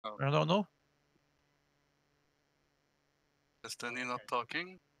I don't know. Is Danny not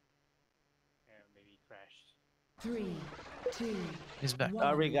talking? Yeah, maybe he crashed. 3, 2, He's back.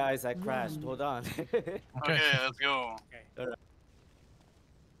 Sorry guys, I crashed. Hold on. Okay. Okay, let's go. Okay.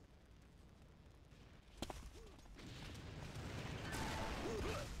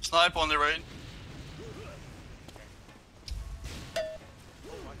 Snipe on the right. Oh,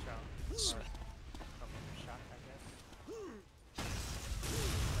 watch out. Or from the shot, I guess.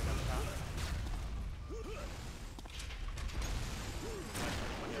 Like up top.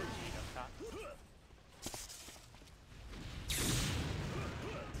 One LG up top.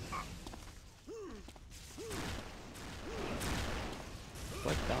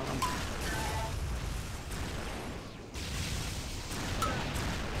 Click down him.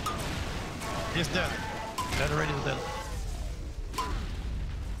 He's dead. Dead already, dead.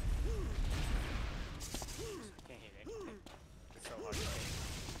 Can't hit anything. It's so hard to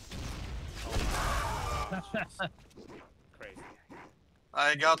hit. Oh, crazy.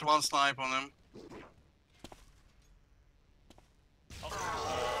 I got one snipe on him.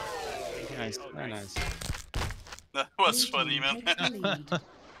 Nice, Oh, very nice. nice. That was funny, man.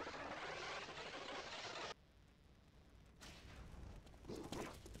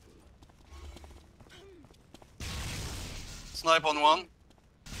 Snipe on one.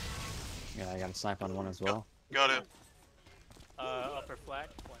 Yeah, I got a snipe on one as well. Got it. Upper flag.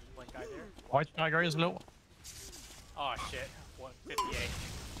 One guy there. White tiger is low. Oh shit. 158.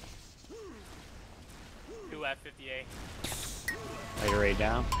 2 at 58. Later raid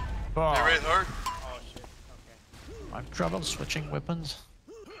down. Oh, They raid hard. Oh shit. Okay. I'm trouble switching weapons.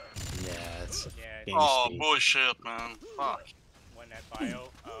 Yeah, it's Yeah. game Oh, speed. bullshit, man. Fuck. One at bio.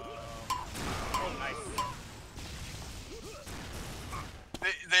 Oh, nice.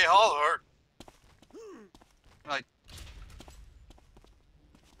 They all hurt. Like.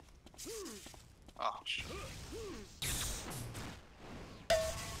 Oh, shit.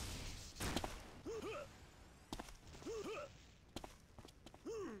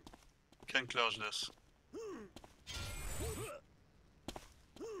 Can close this.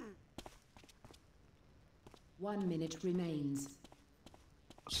 1 minute remains.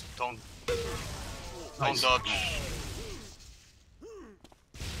 Just don't Nice. dodge.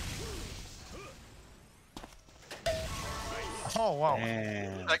 Oh wow.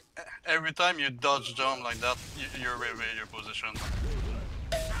 Damn. Like every time you dodge jump like that, you're reveal your position.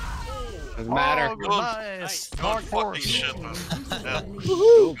 Doesn't matter. Oh, Good. nice. Good Dark fucking horse. shit, man. Yeah.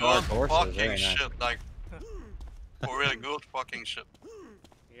 Ooh, Good dark horses, very fucking nice. shit, like for real good fucking shit.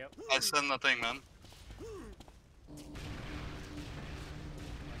 Yep. I said nothing, man. I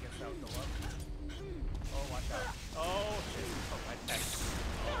guess I'll go up. Oh, watch out. Oh, shit. Oh, my tech.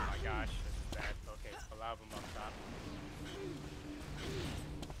 Oh my gosh. This is bad. Okay, allow them up top.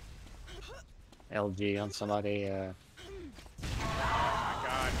 LG on somebody. Oh my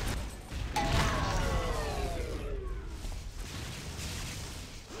god.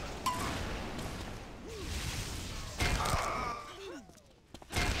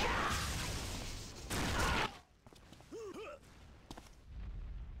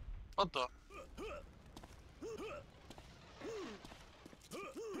 What the? Watch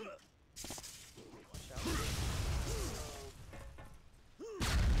out.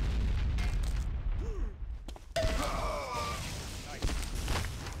 Nice.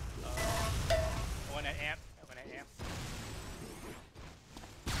 One at amp. One at amp.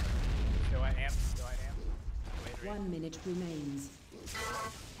 Still at amp. Still at amp. Later. 1 minute remains.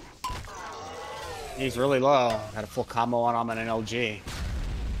 He's really low. Had a full combo on him and an LG.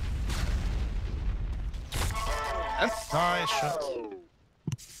 Nice shot.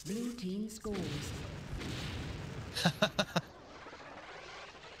 Blue team scores.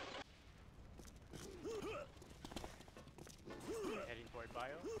 Heading toward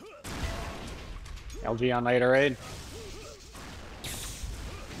bio. LG on later raid.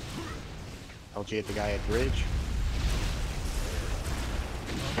 LG at the guy at bridge.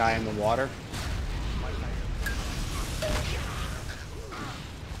 Guy in the water. White tiger.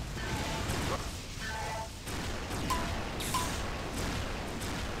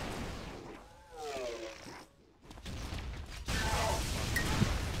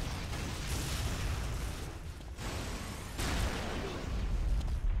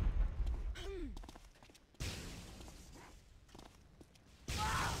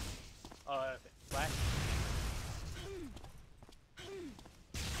 Flash.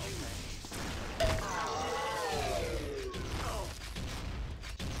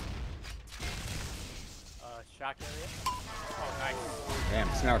 Shock area. Oh, nice. Damn,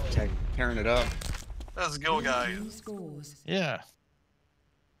 it's now tearing it up. Let's go, Blue guys. team scores. Yeah.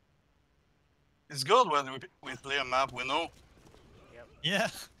 It's good when we play a map we know. Yep. Yeah.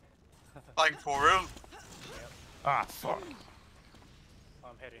 Like for real. Yep. Ah, fuck.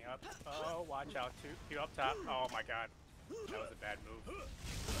 I'm heading up. Oh, watch out. Two up top. Oh my god. That was a bad move.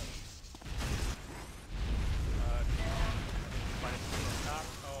 Minus two up top.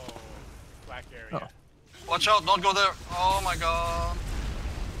 Oh, black area. Oh. Watch out, don't go there. Oh my god.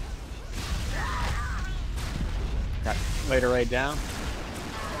 Got later raid down.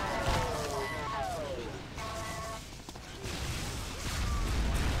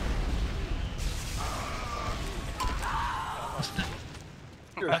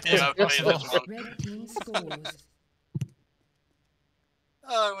 Yeah, I played this one. Red team scores.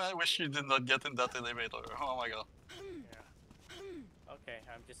 I wish you did not get in that elevator. Oh my god. Yeah. Okay,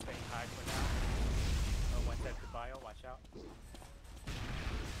 I'm just staying high for now. One step to bio, watch out.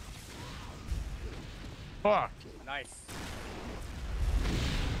 Fuck. Nice.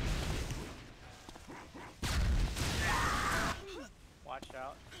 Watch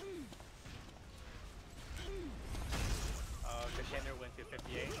out. Contender went to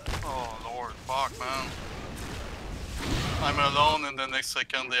 58. Oh lord, fuck man. I'm alone and the next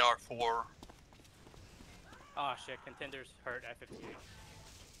second they are 4. Oh shit, contenders hurt at 58.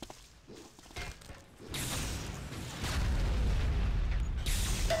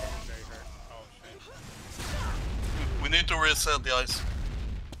 Very hurt. Oh shit. We need to reset the ice.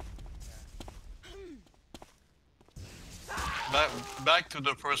 Back to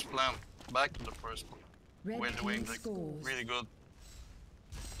the first plan. Back to the first plan. Red We're doing team like scores. really good.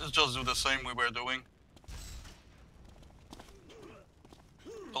 Let's just do the same we were doing.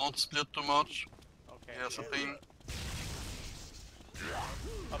 Don't split too much. Okay. Here's the thing.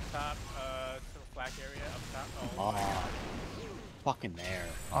 Up top, to the flak area, up top. Oh, my Oh, god. fucking there.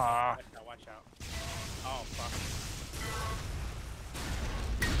 Ah. Watch out. Oh, fuck.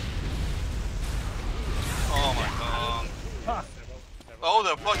 Oh my god. Ah. Oh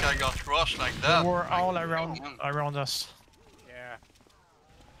the fuck, I got rushed like that. They were all Like, around oh, man. around us. Yeah.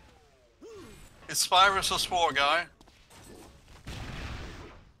 It's 5 versus 4, guy.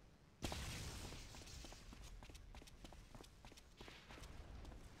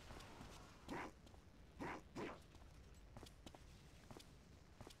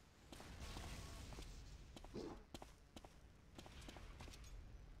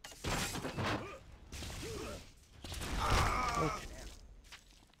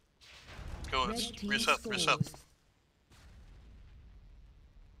 Go, Red let's team reset. scores. Okay.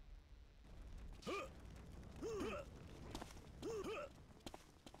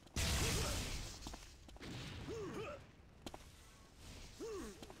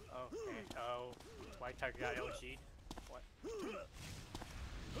 Oh, White Tiger got LG'd. What? Oh,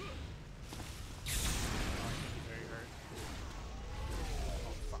 he's very hurt.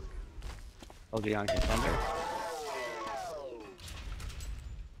 Oh, fuck. LG on contender.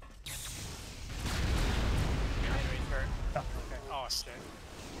 Henry's hurt. Okay. Oh, shit.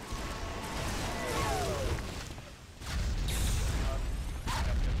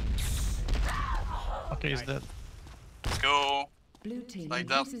 Okay, he's dead. Let's go. Blue team Like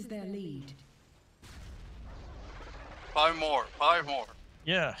that. increases their lead. 5 more. 5 more.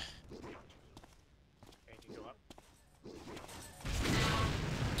 Yeah. Okay, you can go up.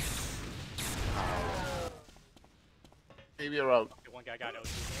 Maybe you're out. Okay, one guy got LG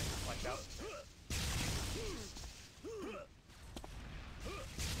there. Watch out.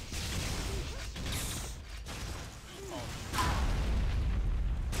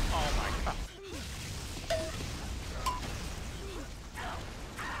 Oh my god.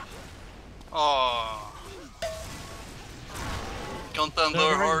 Oh. Contender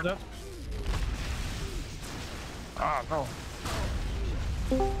They're hurt. dead. Ah, no.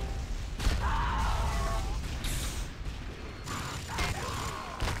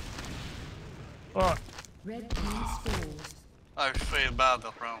 Fuck. Red team scores. I failed bad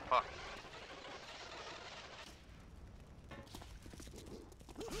that round. Fuck.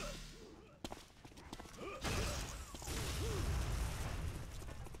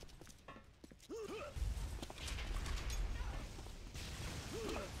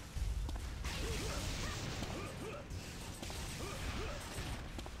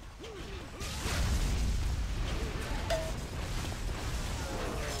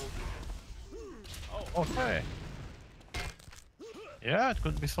 Okay. Yeah, it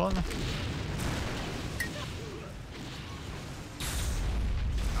could be fun.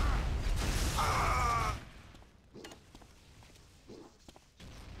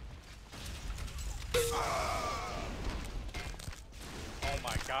 Oh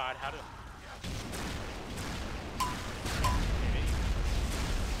my god, how do...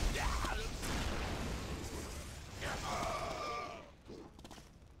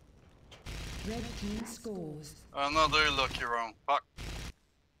 Red team scores. Another lucky round. Fuck.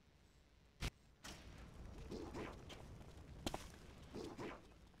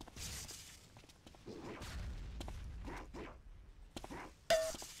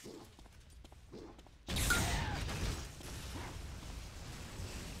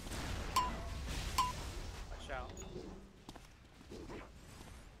 Watch out.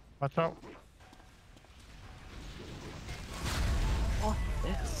 Watch out. Fuck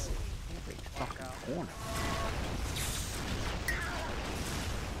this. Every fucking corner.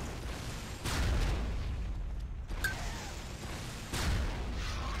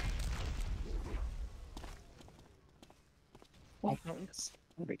 Fuck this.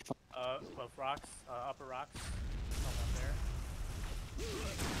 Every fucking Above rocks, upper rocks. Someone there.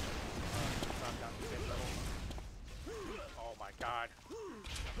 Drop down to mid level. Oh my god.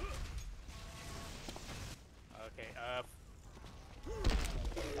 Okay,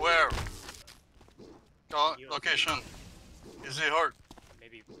 Where? Location. Is he hurt?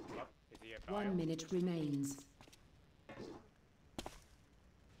 maybe up. Is he at 1 minute remains.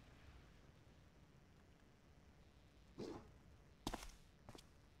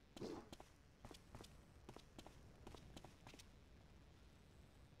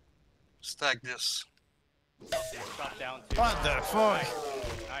 Stack this. Drop down to. What the fuck?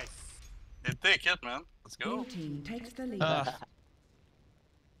 Nice. You take it, man. Let's go. Blue team takes the lead.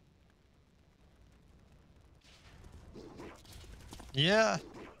 Yeah.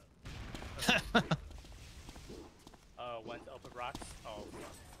 Went up with rocks. Oh,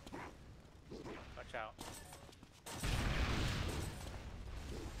 fuck. Watch out.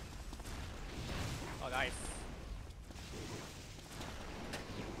 Oh, nice.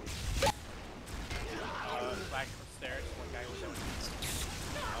 Flash from stairs. One guy was down.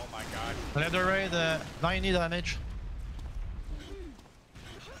 Oh my god. Leather raid, 90 damage.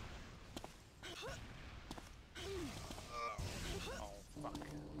 Oh, fuck.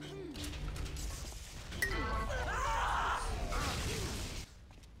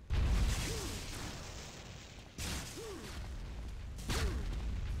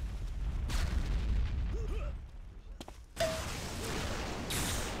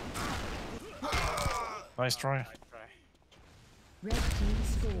 Nice try. Nice try. Red team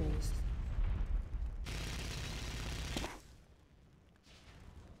scores.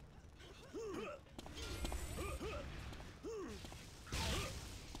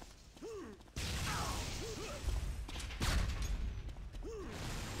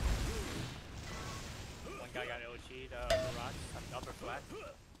 One guy got OG'd upper rocks. Upper flat.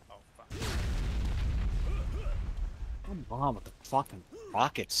 Oh, fuck. Come on with the fucking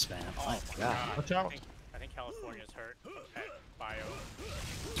rockets, man. Oh my god. Watch out. I think California's hurt at bio.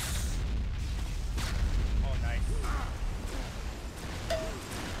 Oh, nice.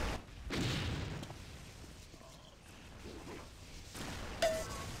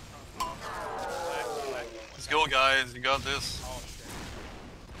 Flat. Let's go, guys. You got this. Oh, shit.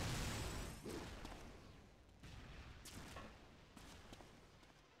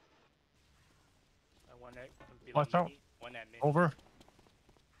 One that below Watch out. me, one at mid. Over.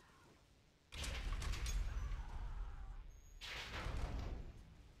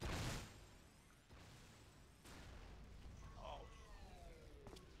 Oh,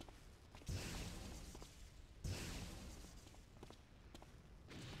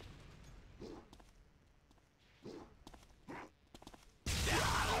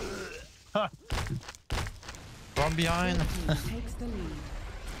 Ha. From behind. Red team takes the lead.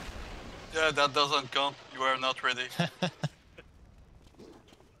 Yeah, that doesn't count. You are not ready.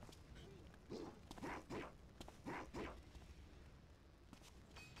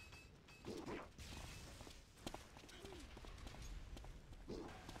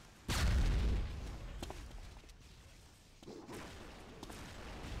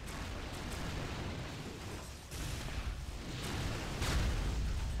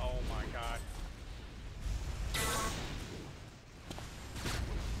 oh my god.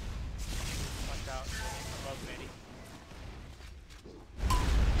 Watch out. Above midi.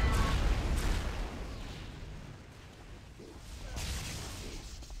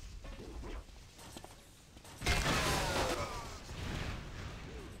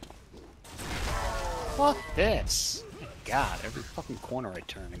 Fuck this. Oh my god, every fucking corner I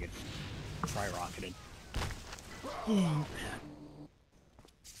turn I get try-rocketed. Oh man.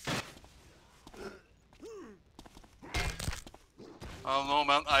 I don't know,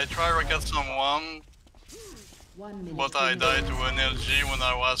 man. I try to get someone, 1 minute. but I died to remains. an LG when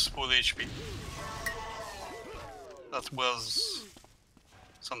I was full HP. That was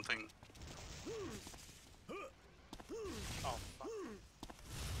something. Oh, fuck.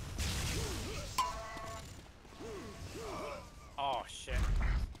 shit.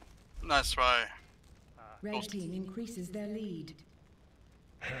 Nice try. Red team increases their lead.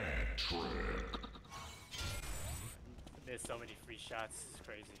 There's so many free shots. It's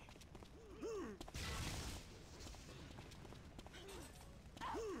crazy.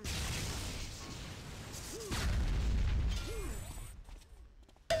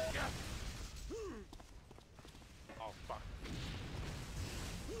 Oh fuck.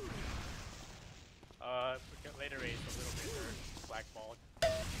 We can later raise a little bit or blackballed.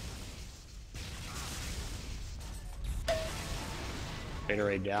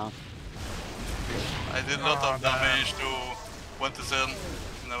 Gatorade down. I did not have damage to went to Zen.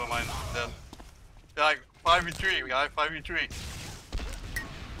 Never mind. Dead. Yeah, 5v3, guy. 5v3.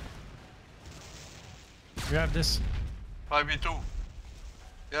 You have this. 5v2.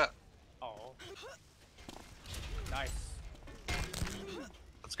 Yeah. Oh. Nice.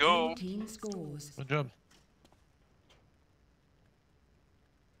 Let's go. Blue team scores. Good job.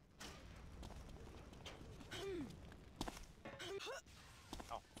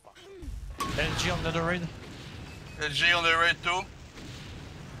 Oh fuck. LG on the raid. LG on the raid too.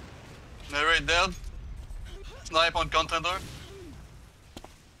 The raid dead. Snipe on contender.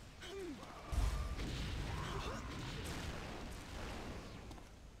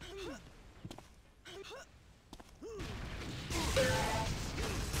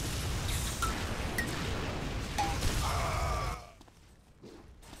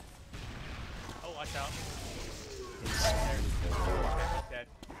 Oh, watch out. Dead.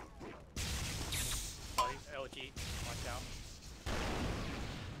 Oh, he's LG. Watch out.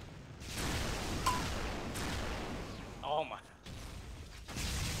 Oh my.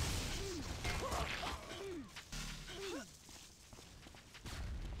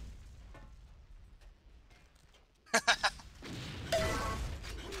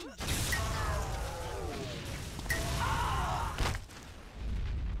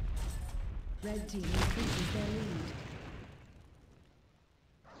 Red team increases their lead.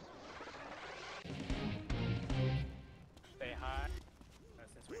 Say hi.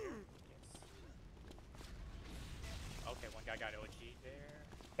 Since we're here. Yes. Okay, one guy got OG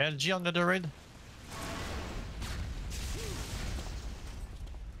there. LG on the raid.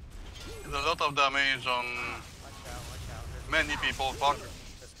 There's a lot of damage on Watch out. many people. Fuck.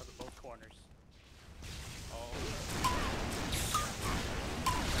 Let's cover both corners. Oh.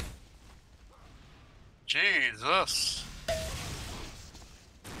 Jesus.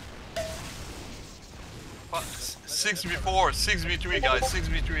 What? 6v4, 6v3 guys,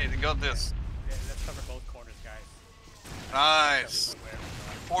 6v3, they got this. Yeah, let's cover both corners, guys. Nice.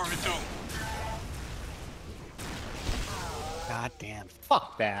 Where we 4v2. God damn.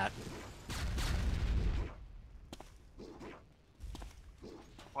 Fuck that.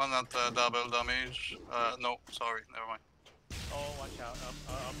 One at double damage. No, sorry, never mind. Oh, watch out.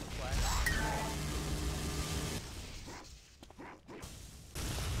 Up the flag.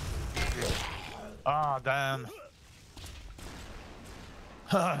 Ah, damn.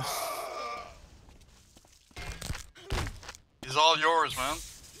 It's all yours, man.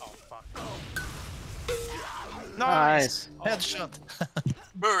 Oh, fuck. Nice. Headshot.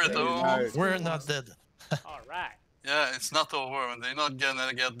 Burrito. Nice. We're not dead. Alright. Yeah, it's not over, man. They're not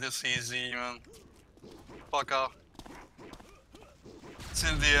gonna get this easy, man. Fuck off. It's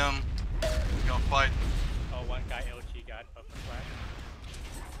in the end. We're gonna fight. Oh, one guy LG got up the flag.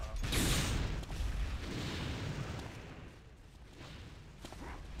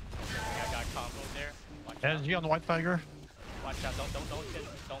 I got combo there. Watch out. LG on White Tiger. Watch out. Don't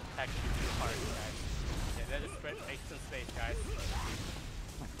attack too hard, guys. Yeah, that is spread. Make some space, guys.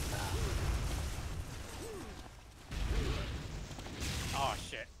 Oh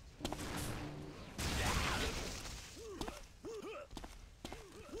shit.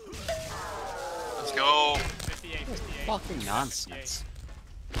 Let's go. 58, 58. Fucking nonsense.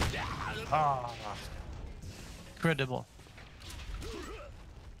 Ah. Incredible.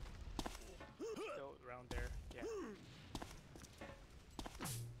 Still around there. Yeah.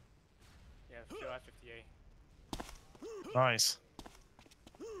 Yeah, still at 58. Nice.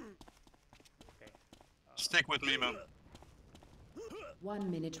 Okay. Stick with me, man.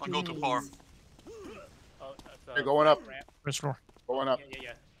 1 minute Don't go too far. Oh, that's, They're going up. Ramp. First floor. Going up.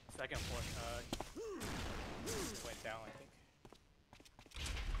 Yeah. Second floor. Went down, I think.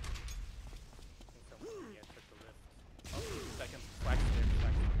 Someone, took the lift. Oh, second flag there.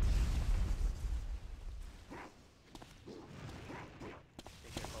 I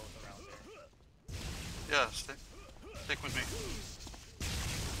think they're both around there. Yeah, stick with me.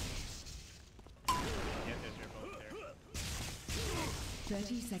 Yeah, they're both there.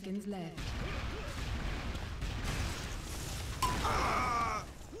 30 seconds left.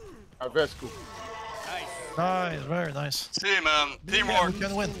 Avescu. Nice. Nice, very nice. See, man. Yeah, Teamwork. we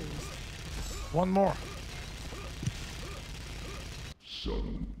can win. One more. Okay,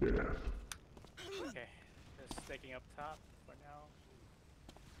 just sticking up top for now.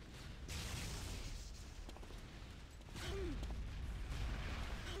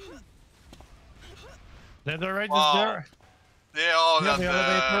 The raid Wow. is there. They all Yeah, got the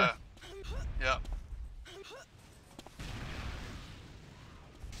elevator. Yeah.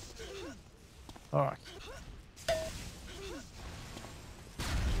 Alright.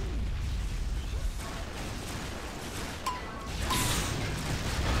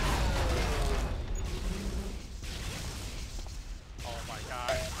 Oh my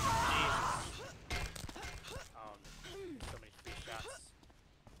god. Jesus. So many free shots.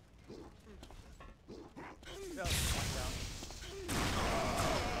 No, one down.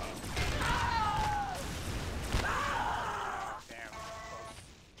 Oh, damn.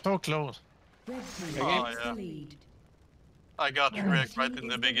 Close. So close. Red team Oh, takes yeah. the lead. I got Yeah. wrecked right in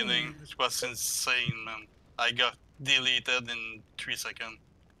the beginning. It was insane, man. I got deleted in 3 seconds.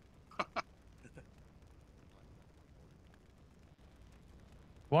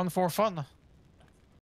 One for fun.